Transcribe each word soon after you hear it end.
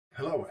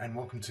Hello and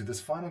welcome to this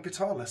final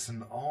guitar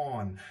lesson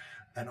on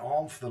An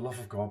Arm for the Love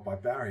of God by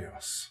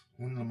Barrios.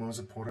 Una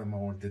Limosna por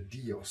Amor de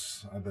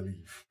Dios, I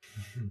believe.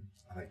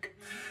 I think.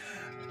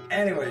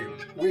 Anyway,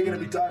 we're going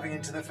to be diving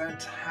into the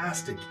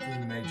fantastic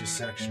E major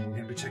section. We're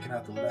going to be checking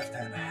out the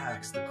left-hand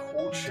hacks, the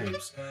chord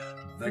shapes,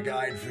 the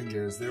guide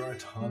fingers. There are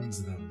tons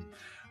of them.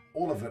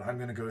 All of it I'm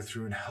going to go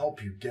through and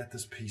help you get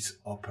this piece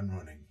up and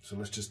running. So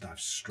let's just dive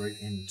straight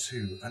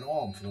into An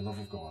Arm for the Love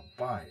of God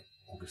by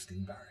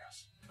Agustin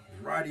Barrios.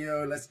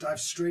 Rightio, let's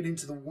dive straight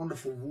into the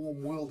wonderful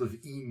warm world of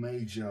E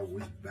major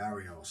with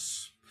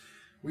Barrios.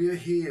 We are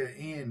here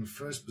in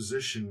first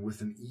position with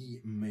an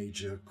E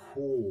major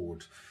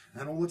chord.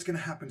 And all that's going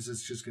to happen is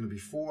it's just going to be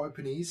 4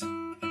 open E's,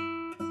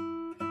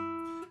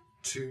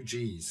 2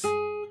 G's,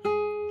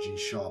 G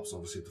sharps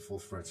obviously at the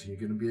 4th fret. So you're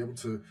going to be able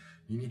to,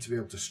 you need to be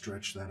able to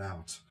stretch that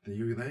out. Then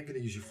you're then going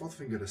to use your 4th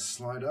finger to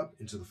slide up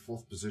into the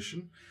 4th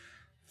position.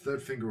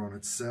 3rd finger on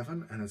at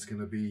 7, and it's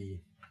going to be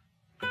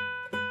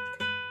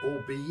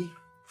all B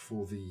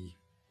for the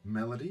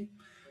melody,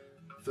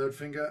 3rd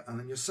finger, and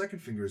then your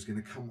 2nd finger is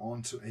going to come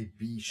onto a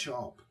B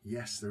sharp.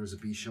 Yes, there is a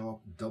B sharp.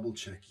 Double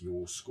check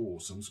your score.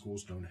 Some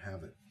scores don't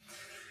have it.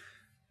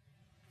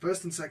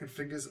 1st and 2nd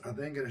fingers are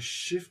then going to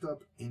shift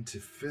up into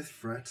 5th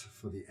fret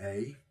for the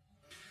A,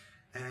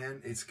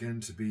 and it's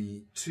going to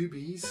be 2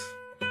 B's,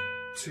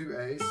 2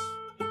 A's,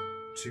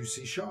 2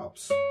 C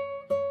sharps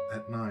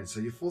at 9.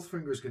 So your 4th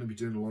finger is going to be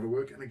doing a lot of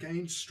work, and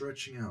again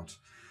stretching out.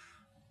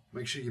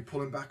 Make sure you're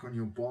pulling back on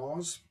your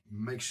bars.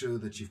 Make sure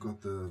that you've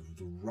got the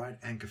right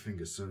anchor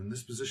finger. So in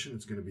this position,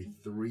 it's going to be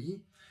 3,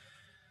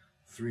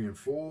 3 and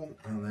 4,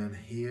 and then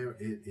here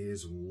it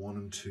is 1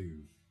 and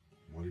 2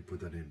 while you put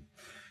that in.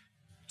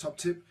 Top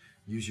tip,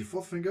 use your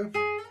 4th finger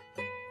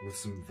with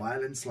some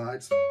violin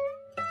slides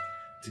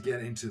to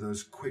get into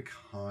those quick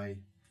high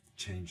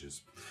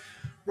changes.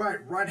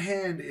 Right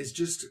hand is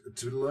just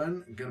to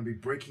learn. I'm going to be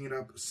breaking it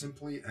up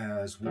simply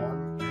as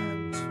 1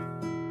 and 2.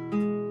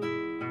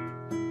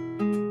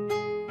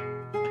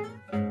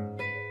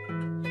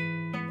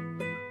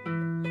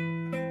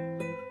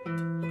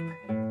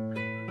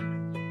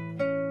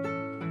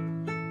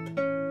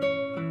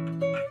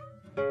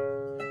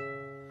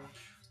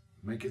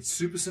 Make it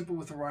super simple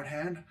with the right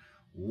hand.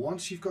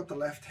 Once you've got the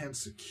left hand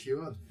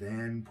secure,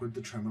 then put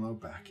the tremolo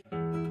back.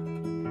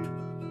 And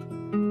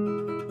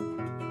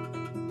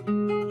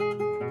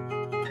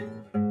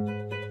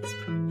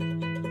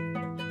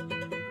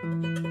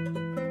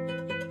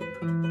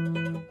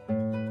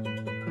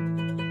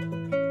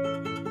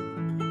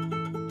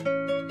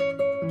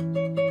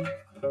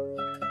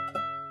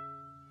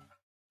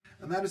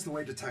that is the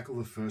way to tackle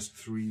the first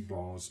 3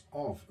 bars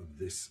of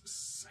this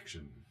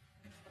section.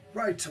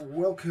 Right,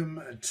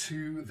 welcome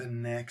to the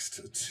next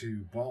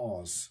 2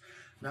 bars.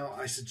 Now,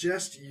 I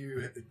suggest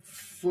you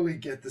fully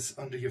get this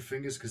under your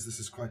fingers because this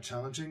is quite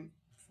challenging.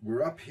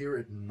 We're up here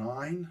at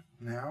 9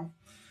 now.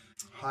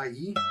 High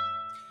E,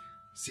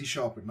 C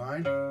sharp at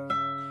 9,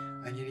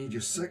 and you need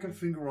your 2nd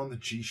finger on the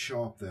G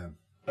sharp there.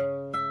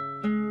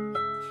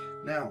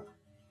 Now,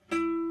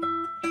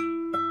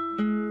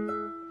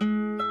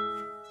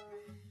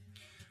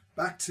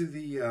 back to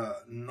the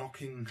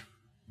knocking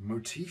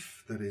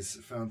motif that is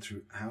found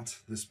throughout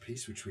this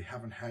piece, which we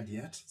haven't had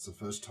yet. It's the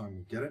first time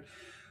we get it.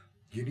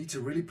 You need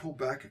to really pull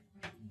back.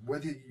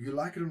 Whether you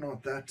like it or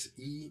not, that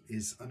E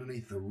is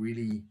underneath the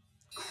really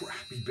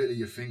crappy bit of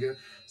your finger.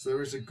 So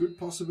there is a good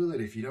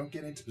possibility if you don't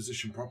get into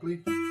position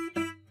properly,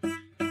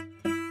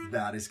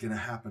 that is going to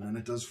happen, and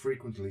it does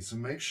frequently. So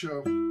make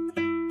sure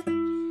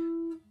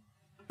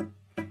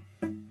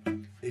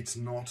it's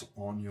not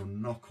on your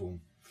knuckle.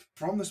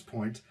 From this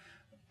point,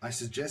 I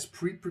suggest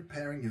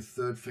pre-preparing your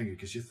 3rd finger,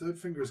 because your 3rd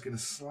finger is going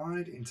to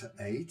slide into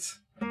 8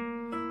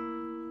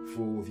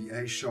 for the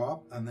A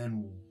sharp, and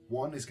then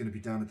 1 is going to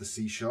be down at the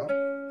C sharp,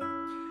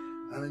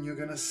 and then you're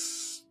going to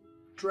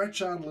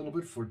stretch out a little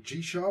bit for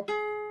G sharp,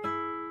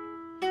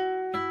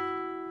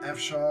 F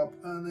sharp,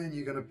 and then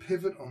you're going to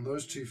pivot on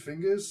those 2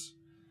 fingers.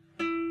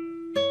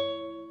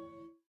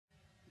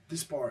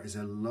 This bar is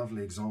a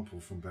lovely example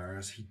from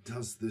Barrios. He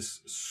does this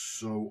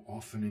so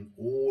often in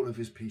all of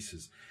his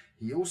pieces.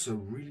 He also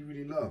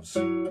really loves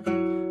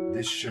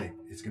this shape.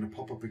 It's going to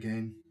pop up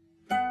again.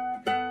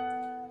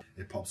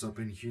 It pops up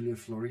in Julia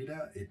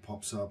Florida. It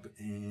pops up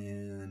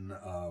in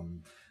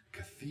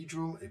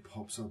Cathedral. It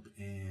pops up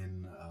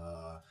in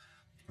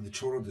the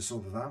Chord de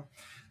Soledad.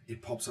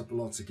 It pops up a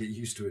lot, so get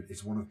used to it.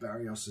 It's one of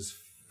Barrios's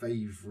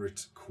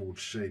favorite chord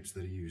shapes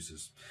that he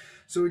uses.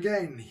 So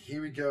again,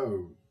 here we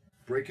go.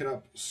 Break it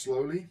up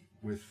slowly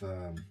with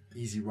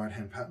easy right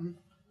hand pattern.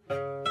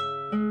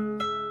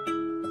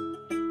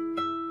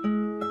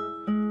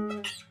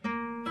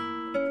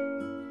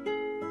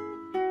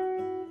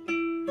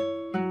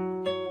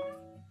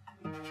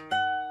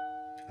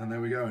 And there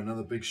we go,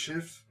 another big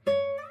shift,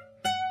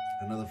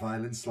 another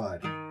violin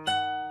slide.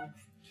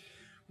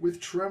 With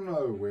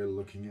tremolo, we're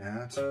looking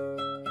at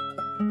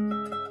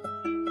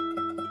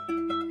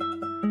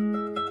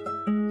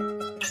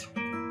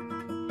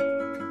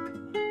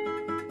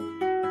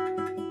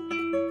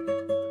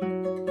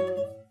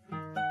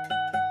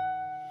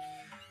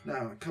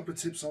Now, a couple of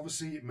tips,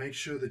 obviously, make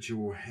sure that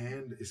your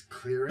hand is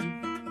clearing.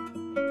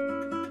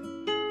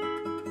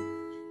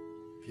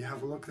 If you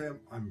have a look there,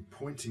 I'm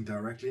pointing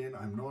directly in,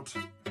 I'm not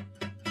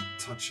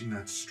touching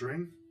that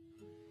string.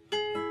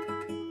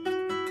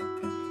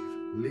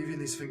 Leaving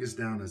these fingers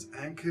down as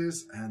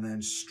anchors and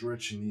then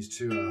stretching these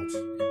two out.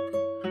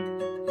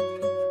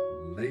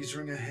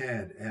 Lasering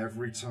ahead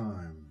every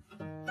time.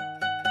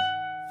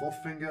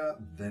 Fourth finger,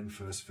 then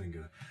first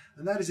finger.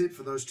 And that is it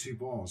for those 2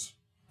 bars.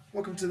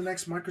 Welcome to the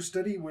next micro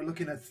study. We're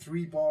looking at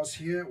 3 bars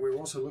here. We're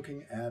also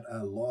looking at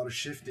a lot of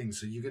shifting,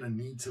 so you're going to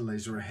need to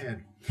laser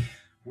ahead.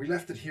 We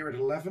left it here at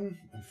 11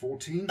 and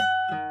 14,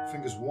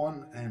 fingers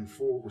 1 and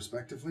 4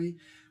 respectively.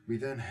 We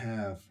then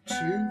have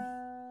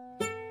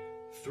 2,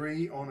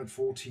 3 on at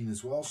 14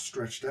 as well,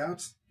 stretched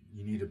out.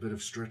 You need a bit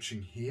of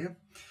stretching here.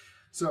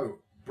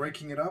 So,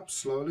 breaking it up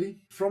slowly.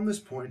 From this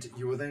point,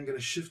 you are then going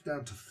to shift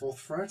down to 4th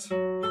fret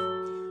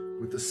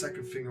with the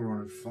 2nd finger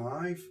on at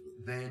 5.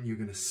 Then you're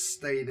going to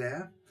stay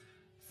there.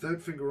 3rd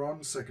finger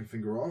on, 2nd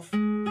finger off.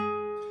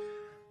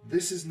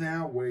 This is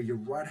now where your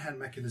right hand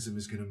mechanism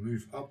is going to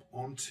move up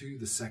onto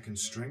the 2nd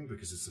string,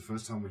 because it's the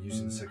first time we're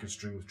using the 2nd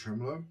string with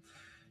tremolo.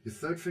 Your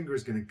 3rd finger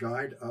is going to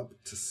guide up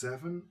to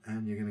 7,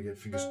 and you're going to get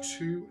fingers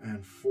 2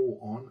 and 4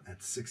 on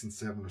at 6 and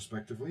 7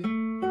 respectively.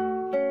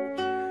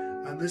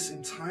 And this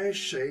entire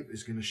shape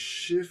is going to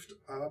shift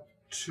up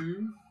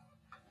to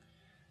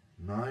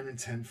 9 and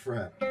 10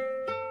 fret.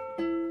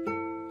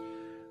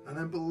 And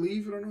then,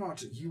 believe it or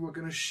not, you are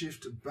going to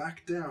shift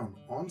back down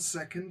on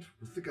 2nd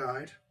with the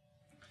guide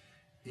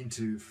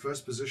into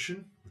 1st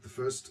position with the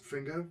 1st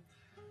finger,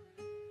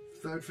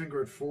 3rd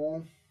finger at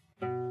 4,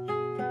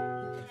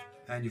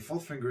 and your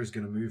 4th finger is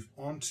going to move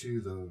onto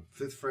the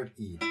 5th fret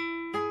E.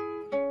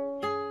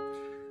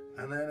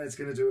 And then it's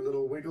going to do a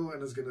little wiggle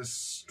and it's going to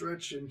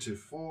stretch into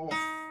 4th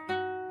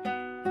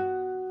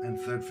and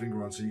 3rd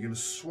finger on. So you're going to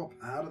swap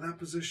out of that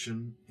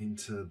position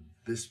into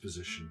this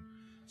position.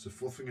 So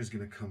 4th finger is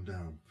going to come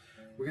down.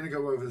 We're going to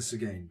go over this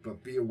again,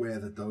 but be aware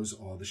that those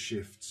are the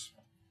shifts.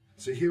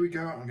 So here we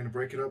go. I'm going to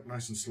break it up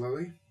nice and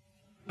slowly.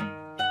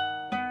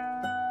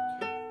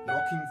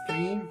 Knocking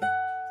theme,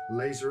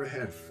 laser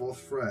ahead, 4th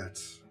fret.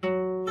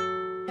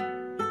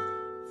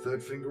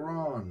 3rd finger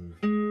on.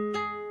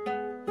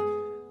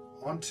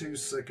 Onto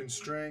 2nd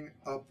string,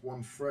 up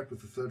 1 fret with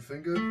the 3rd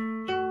finger.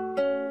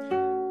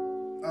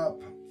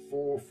 Up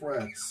 4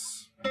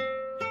 frets.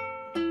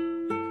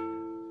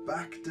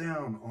 Back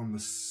down on the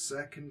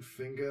 2nd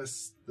finger,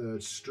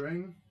 3rd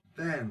string.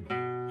 Then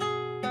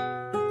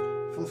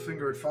 4th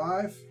finger at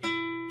 5,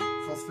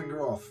 4th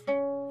finger off,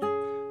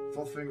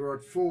 4th finger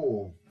at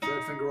 4,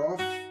 3rd finger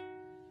off,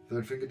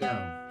 3rd finger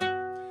down,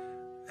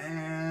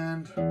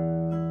 and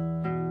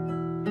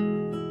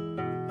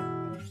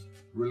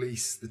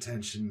release the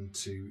tension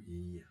to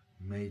E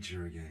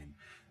major again.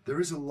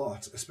 There is a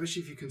lot,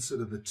 especially if you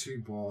consider the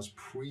 2 bars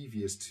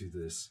previous to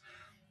this.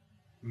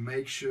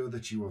 Make sure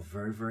that you are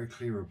very, very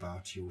clear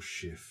about your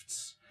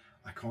shifts.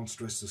 I can't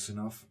stress this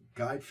enough.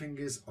 Guide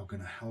fingers are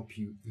going to help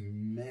you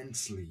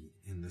immensely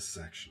in this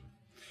section.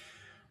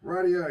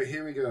 Rightio,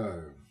 here we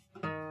go.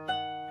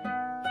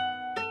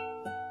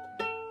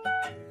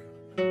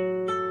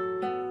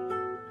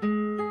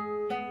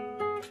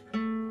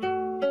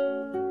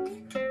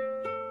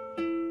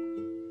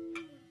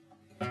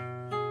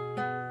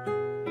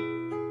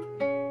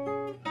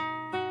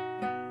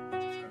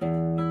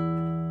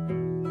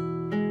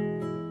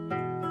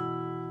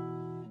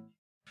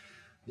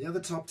 The other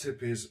top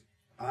tip is,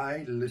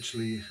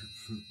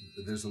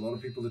 there's a lot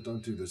of people that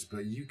don't do this,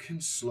 but you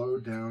can slow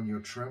down your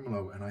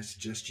tremolo, and I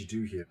suggest you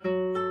do here.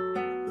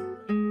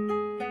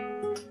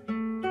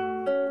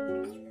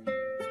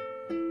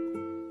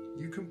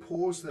 You can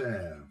pause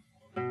there.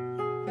 And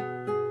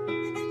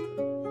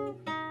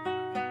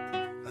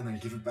then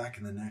give it back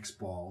in the next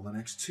bar, or the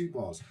next 2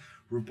 bars.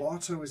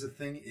 Rubato is a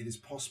thing, it is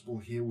possible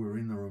here, we're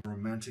in the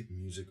romantic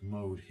music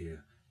mode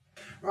here.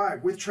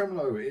 Right, with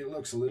tremolo, it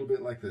looks a little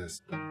bit like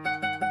this.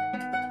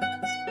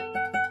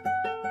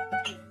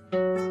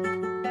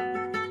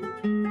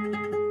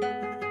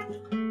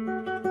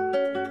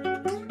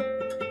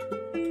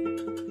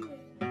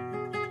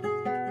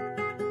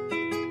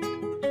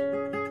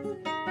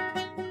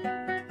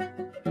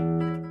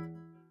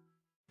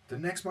 The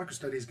next micro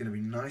study is going to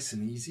be nice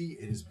and easy.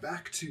 It is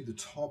back to the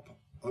top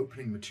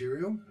opening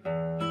material.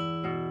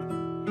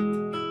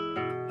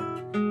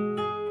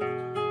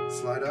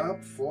 Slide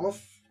up,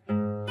 4th.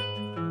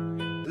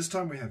 This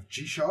time we have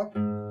G sharp,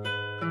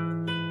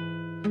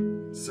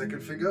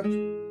 2nd finger,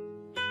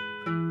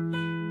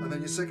 and then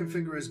your 2nd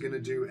finger is going to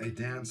do a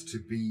dance to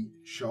B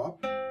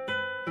sharp.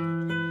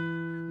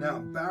 Now,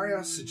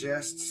 Barrios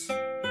suggests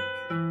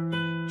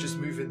just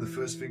moving the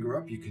 1st finger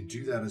up. You can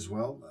do that as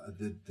well.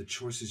 The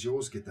choice is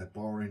yours. Get that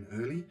bar in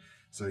early.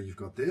 So you've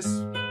got this,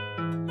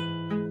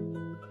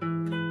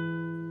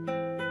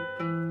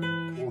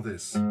 or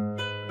this.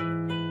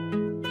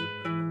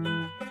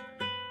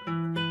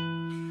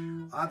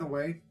 Either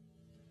way,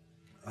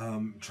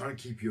 try and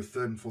keep your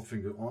 3rd and 4th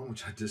finger on,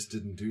 which I just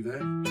didn't do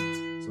there.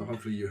 So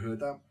hopefully you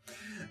heard that.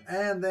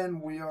 And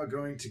then we are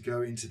going to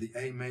go into the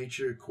A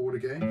major chord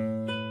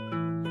again.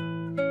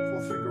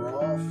 Fourth finger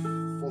off,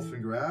 fourth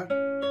finger out.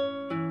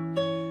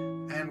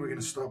 And we're going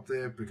to stop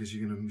there because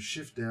you're going to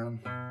shift down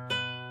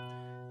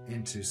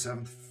into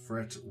 7th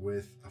fret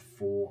with a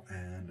 4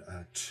 and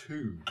a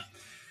 2.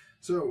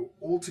 So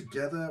all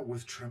together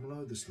with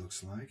tremolo, this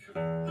looks like.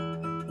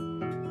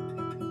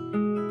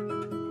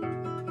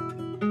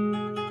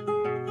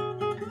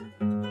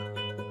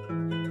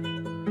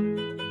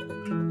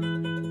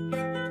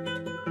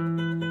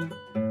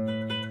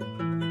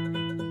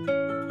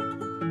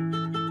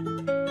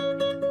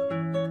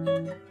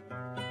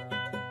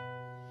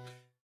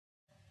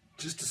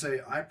 Just to say,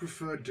 I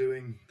prefer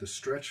doing the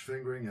stretch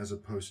fingering as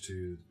opposed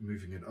to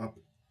moving it up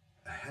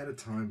ahead of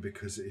time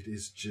because it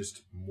is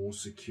just more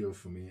secure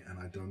for me and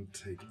I don't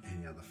take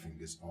any other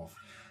fingers off.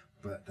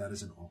 But that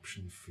is an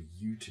option for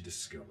you to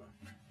discover.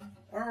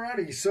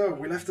 Alrighty, so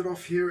we left it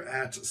off here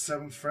at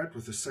 7th fret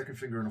with the 2nd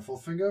finger and a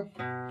 4th finger.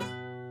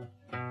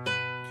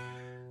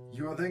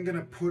 You are then going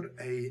to put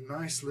a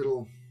nice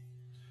little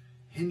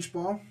hinge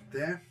bar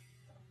there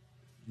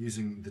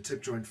using the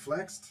tip joint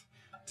flexed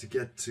to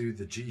get to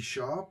the G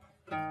sharp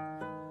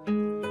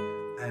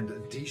and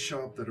D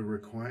sharp that are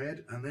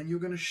required, and then you're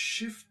going to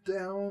shift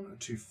down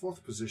to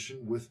 4th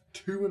position with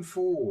 2 and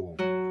 4.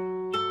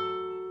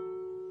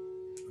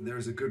 There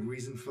is a good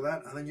reason for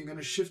that, and then you're going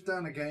to shift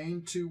down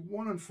again to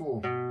 1 and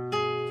 4.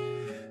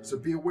 So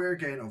be aware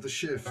again of the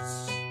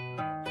shifts.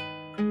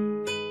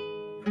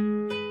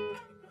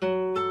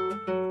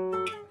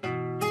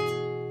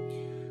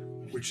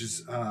 Which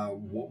is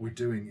what we're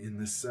doing in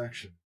this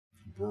section.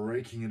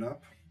 Breaking it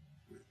up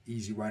with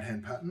easy right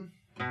hand pattern.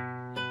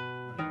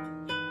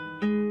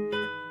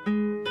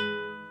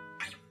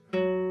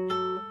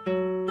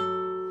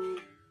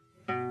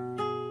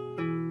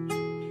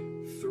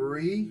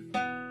 3,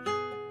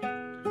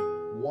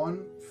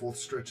 1, 4th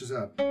stretches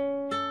out.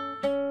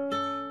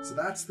 So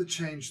that's the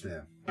change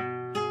there.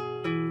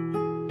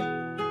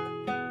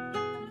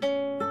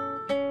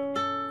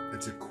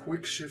 It's a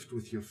quick shift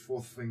with your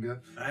 4th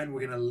finger, and we're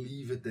going to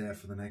leave it there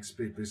for the next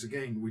bit because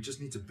again, we just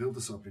need to build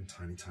this up in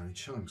tiny, tiny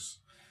chunks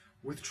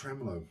with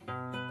tremolo.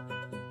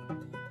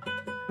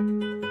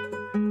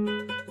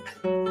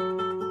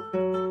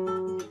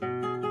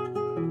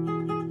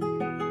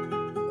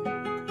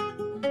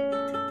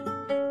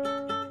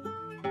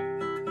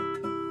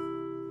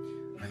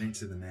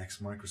 Into the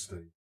next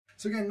microstudy.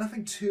 So again,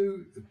 nothing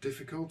too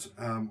difficult.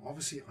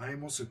 Obviously, I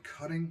am also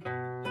cutting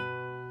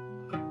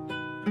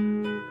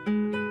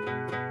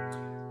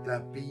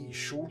that B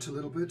short a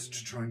little bit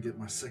to try and get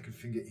my 2nd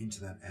finger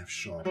into that F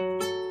sharp.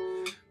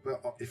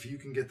 But if you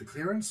can get the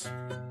clearance,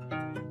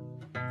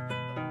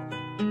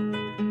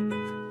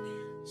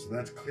 so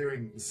that's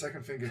clearing the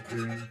 2nd finger,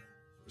 clearing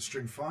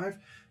string 5,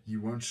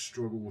 you won't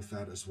struggle with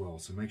that as well.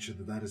 So make sure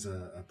that that is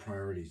a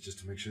priority, just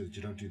to make sure that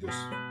you don't do this.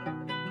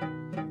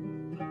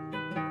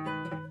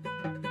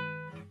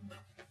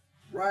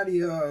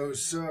 Rightio,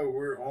 so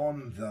we're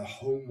on the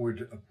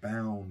homeward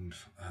bound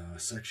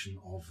section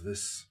of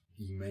this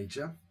E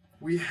major.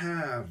 We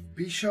have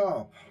B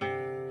sharp,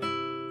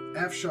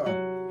 F sharp,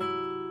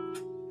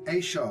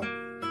 A sharp.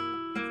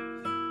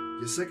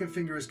 Your 2nd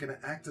finger is going to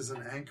act as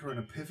an anchor and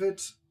a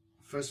pivot.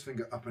 1st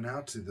finger up and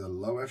out to the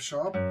low F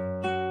sharp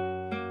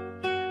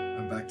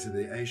and back to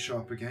the A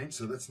sharp again.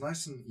 So that's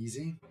nice and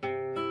easy.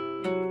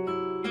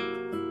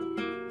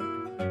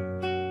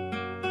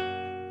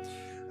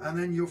 And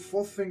then your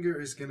 4th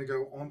finger is going to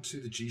go onto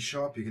the G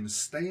sharp. You're going to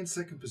stay in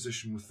 2nd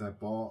position with that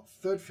bar.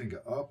 3rd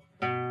finger up.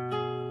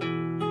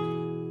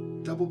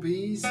 Double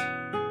Bs.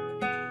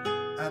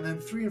 And then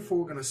 3 and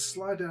 4 are going to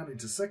slide down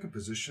into 2nd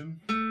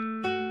position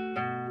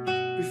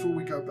before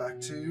we go back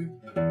to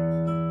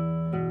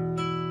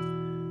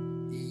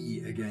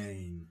E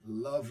again.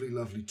 Lovely,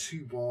 lovely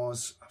 2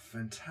 bars. A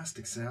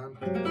fantastic sound.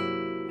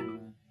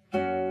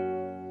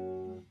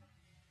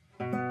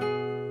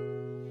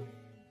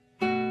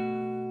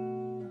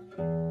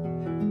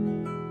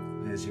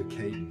 There's your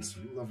cadence.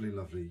 Lovely,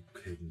 lovely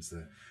cadence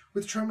there.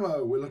 With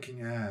tremolo, we're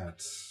looking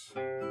at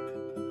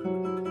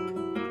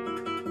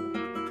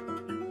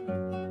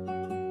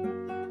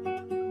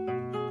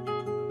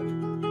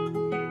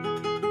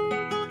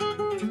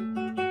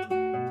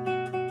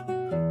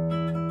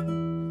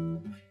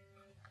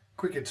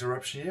quick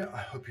interruption here. I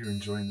hope you're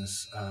enjoying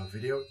this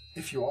video.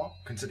 If you are,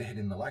 consider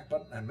hitting the like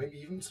button and maybe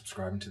even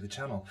subscribing to the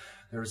channel.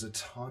 There is a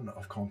ton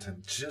of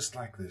content just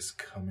like this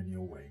coming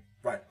your way.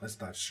 Right, let's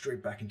dive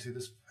straight back into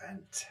this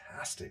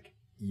fantastic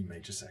E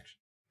major section.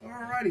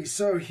 Alrighty,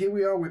 so here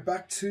we are. We're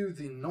back to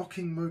the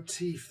knocking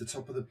motif, the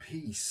top of the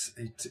piece.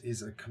 It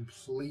is a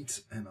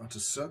complete and utter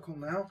circle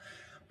now.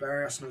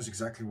 Barrios knows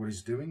exactly what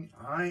he's doing.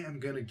 I am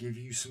going to give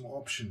you some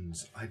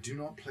options. I do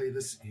not play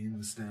this in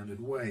the standard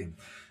way.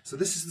 So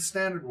this is the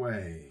standard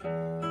way.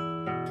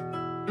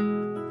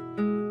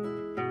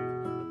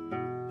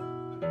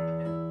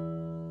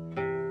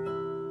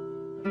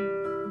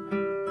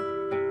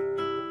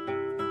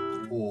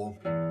 Or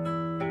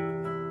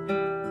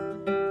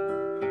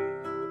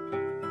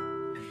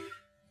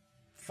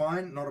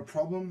fine, not a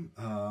problem.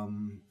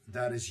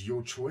 that is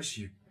your choice.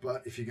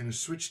 But if you're going to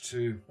switch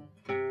to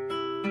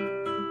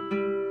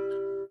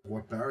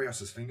what Barrios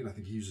has fingered, I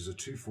think he uses a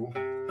 2/4.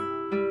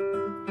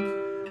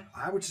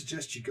 I would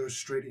suggest you go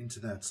straight into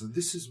that. So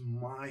this is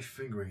my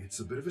fingering. It's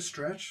a bit of a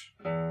stretch.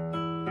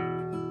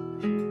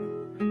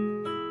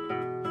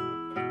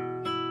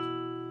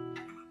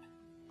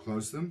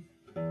 Close them.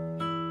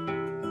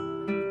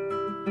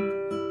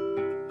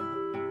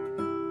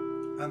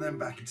 And then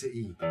back into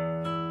E.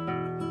 And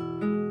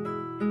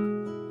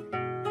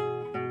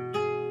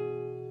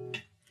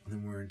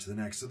then we're into the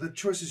next. So the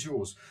choice is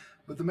yours.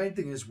 But the main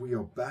thing is we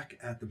are back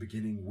at the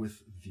beginning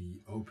with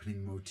the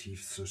opening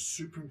motif. So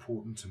super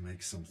important to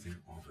make something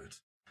of it.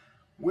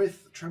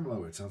 With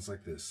tremolo, it sounds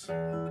like this.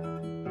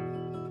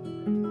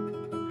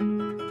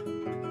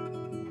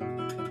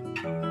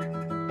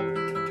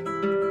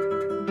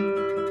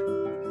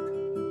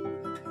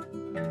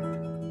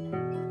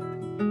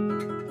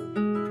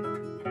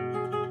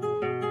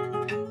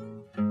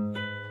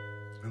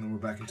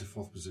 Into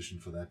fourth position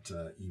for that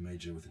E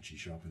major with a G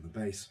sharp in the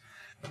bass.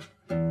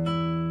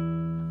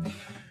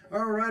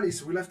 Alrighty,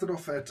 so we left it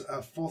off at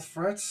 4th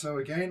fret. So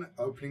again,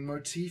 opening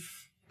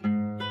motif,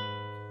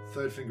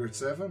 3rd finger at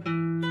 7,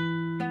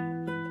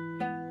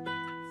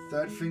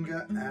 3rd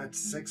finger at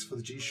 6 for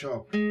the G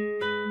sharp.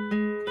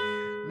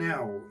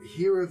 Now,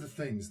 here are the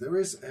things. There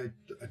is a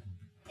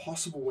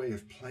possible way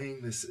of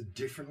playing this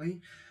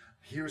differently.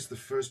 Here is the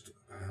first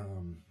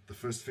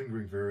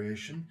fingering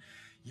variation.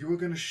 You are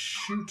going to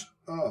shoot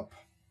up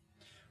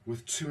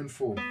with 2 and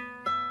 4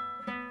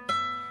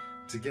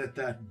 to get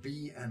that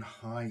B and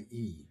high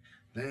E.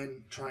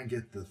 Then try and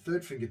get the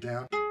 3rd finger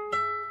down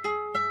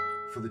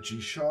for the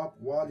G sharp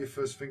while your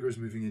 1st finger is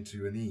moving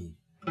into an E.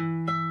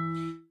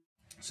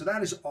 So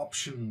that is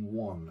option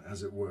 1,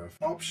 as it were.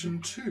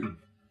 Option 2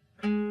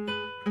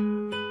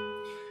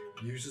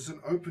 uses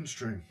an open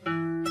string.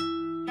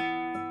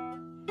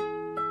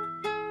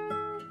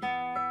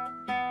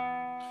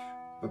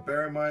 But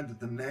bear in mind that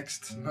the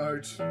next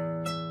note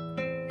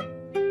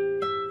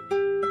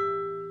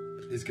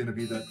is going to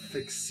be that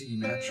thick C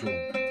natural.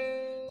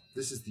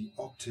 This is the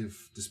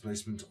octave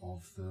displacement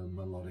of the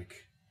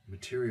melodic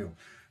material.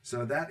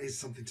 So that is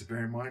something to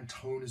bear in mind.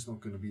 Tone is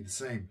not going to be the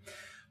same.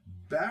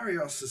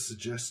 Barrios has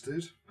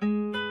suggested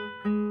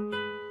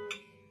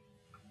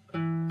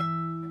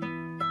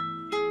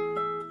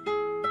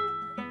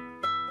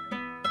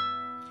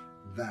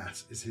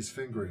that is his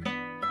fingering,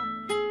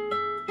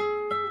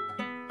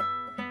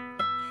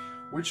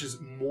 which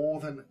is more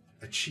than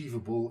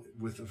achievable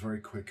with a very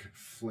quick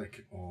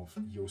flick of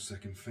your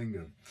 2nd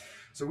finger.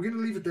 So we're going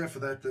to leave it there for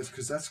that,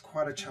 because that's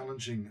quite a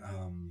challenging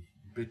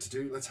bit to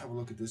do. Let's have a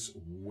look at this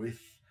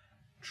with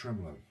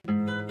tremolo.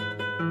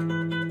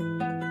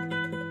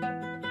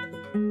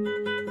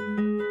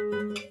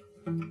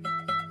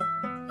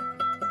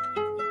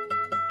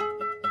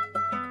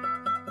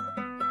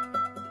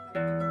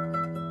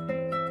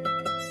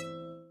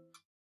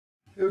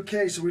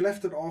 Okay, so we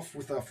left it off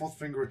with our 4th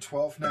finger at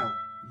 12. Now,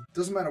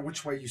 doesn't matter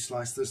which way you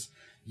slice this,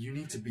 you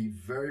need to be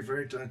very,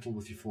 very gentle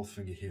with your 4th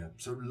finger here.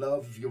 So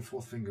love your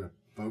 4th finger,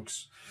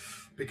 folks,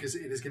 because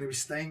it is going to be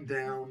staying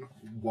down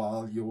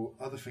while your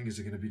other fingers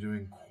are going to be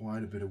doing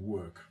quite a bit of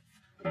work.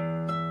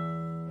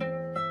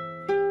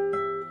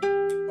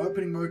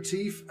 Opening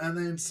motif, and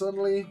then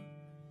suddenly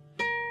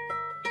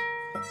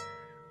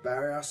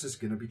Barrios is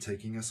going to be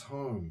taking us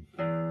home.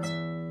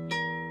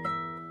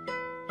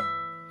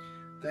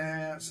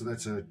 There, so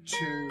that's a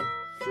 2,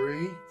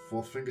 3,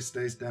 4th finger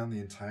stays down the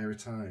entire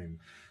time.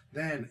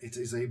 Then it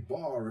is a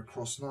bar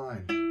across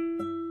 9.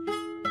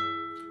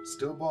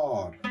 Still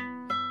barred.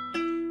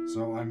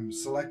 So I'm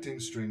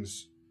selecting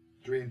strings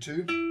 3 and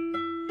 2,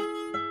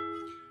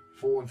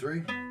 4 and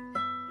 3.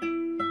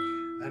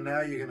 And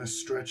now you're going to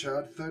stretch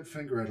out 3rd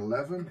finger at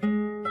 11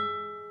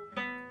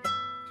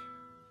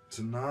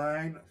 to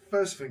 9,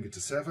 1st finger to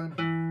 7.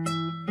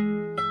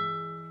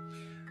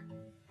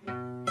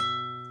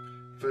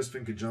 1st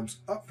finger jumps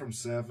up from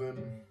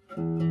 7.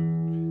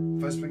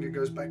 1st finger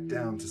goes back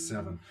down to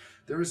 7.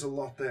 There is a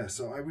lot there,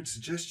 so I would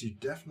suggest you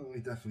definitely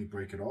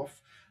break it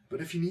off.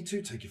 But if you need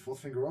to, take your 4th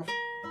finger off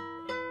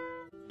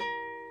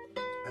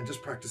and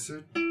just practice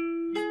it.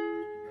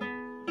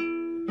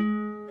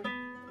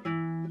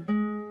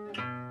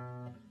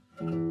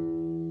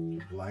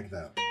 Like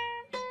that.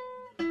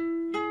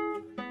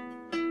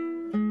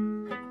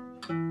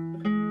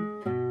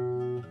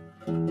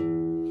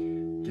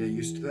 Get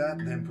used to that,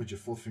 then put your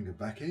 4th finger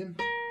back in.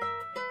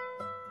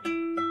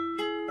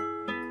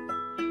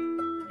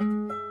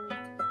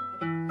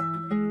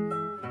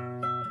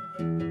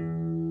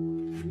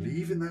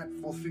 Leaving that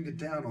 4th finger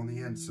down on the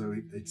end so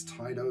it's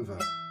tied over.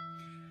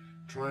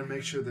 Try and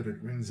make sure that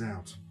it rings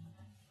out.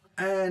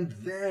 And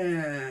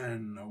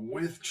then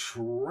with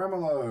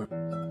tremolo.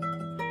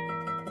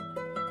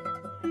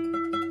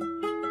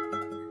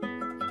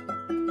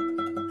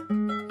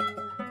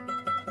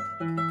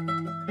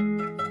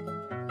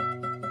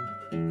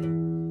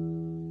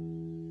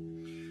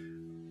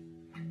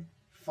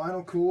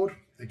 Final chord,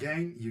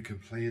 again, you can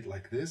play it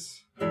like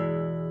this.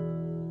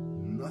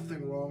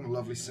 Nothing wrong,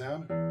 lovely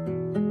sound.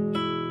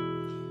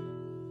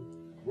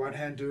 right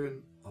hand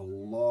doing a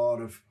lot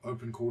of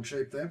open chord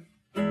shape there.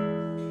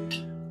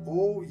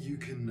 Or you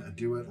can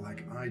do it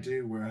like I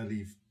do, where I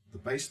leave the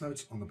bass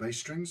notes on the bass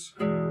strings.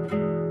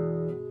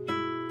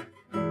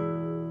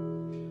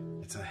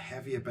 It's a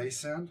heavier bass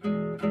sound.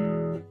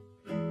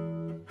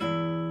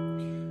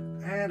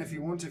 And if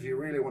you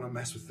really want to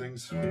mess with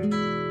things,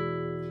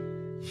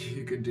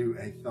 you can do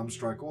a thumb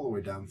strike all the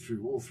way down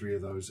through all three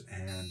of those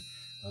and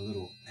a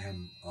little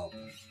M up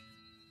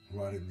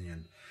right in the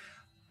end.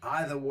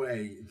 Either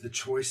way, the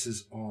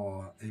choices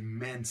are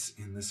immense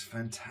in this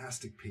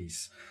fantastic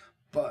piece.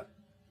 But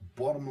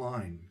bottom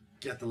line,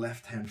 get the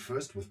left hand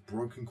first with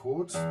broken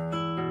chords.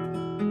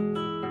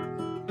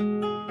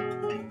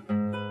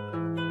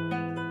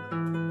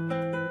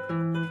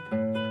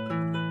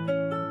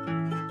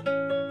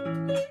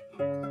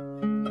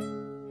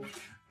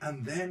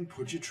 And then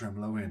put your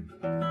tremolo in.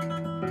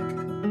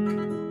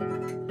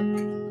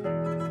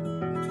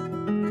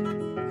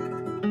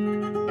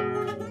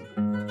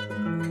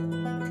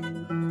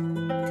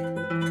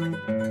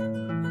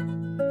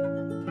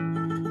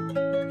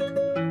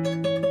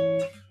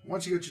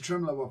 Once you get your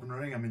tremolo up and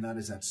running, I mean that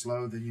is that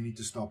slow, then you need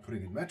to start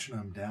putting a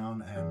metronome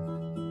down and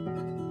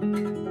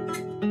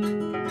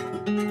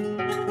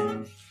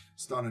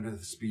starting to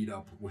speed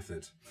up with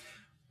it.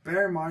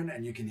 Bear in mind,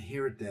 and you can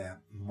hear it there,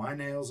 my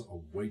nails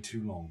are way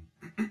too long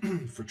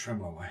for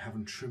tremolo. I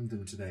haven't trimmed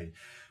them today,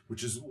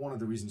 which is one of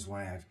the reasons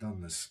why I've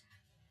done this.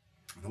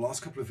 The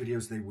last couple of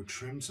videos they were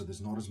trimmed, so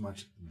there's not as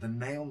much. The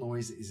nail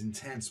noise is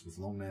intense with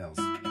long nails.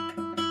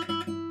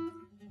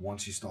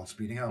 Once you start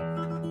speeding up.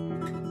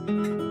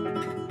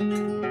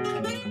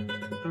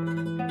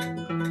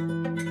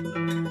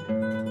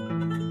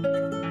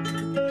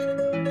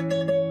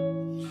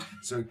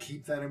 So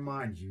keep that in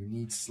mind, you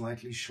need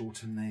slightly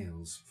shorter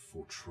nails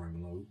for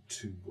tremolo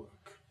to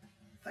work.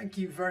 Thank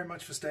you very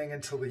much for staying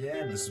until the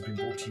end. This has been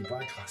brought to you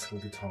by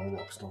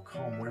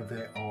ClassicalGuitarRocks.com, where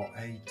there are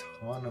a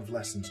ton of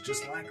lessons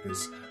just like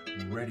this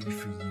ready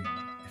for you.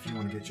 If you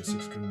want to get your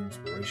 6-string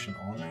inspiration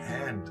on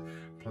and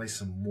play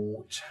some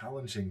more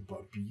challenging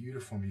but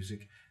beautiful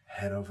music,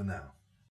 head over now.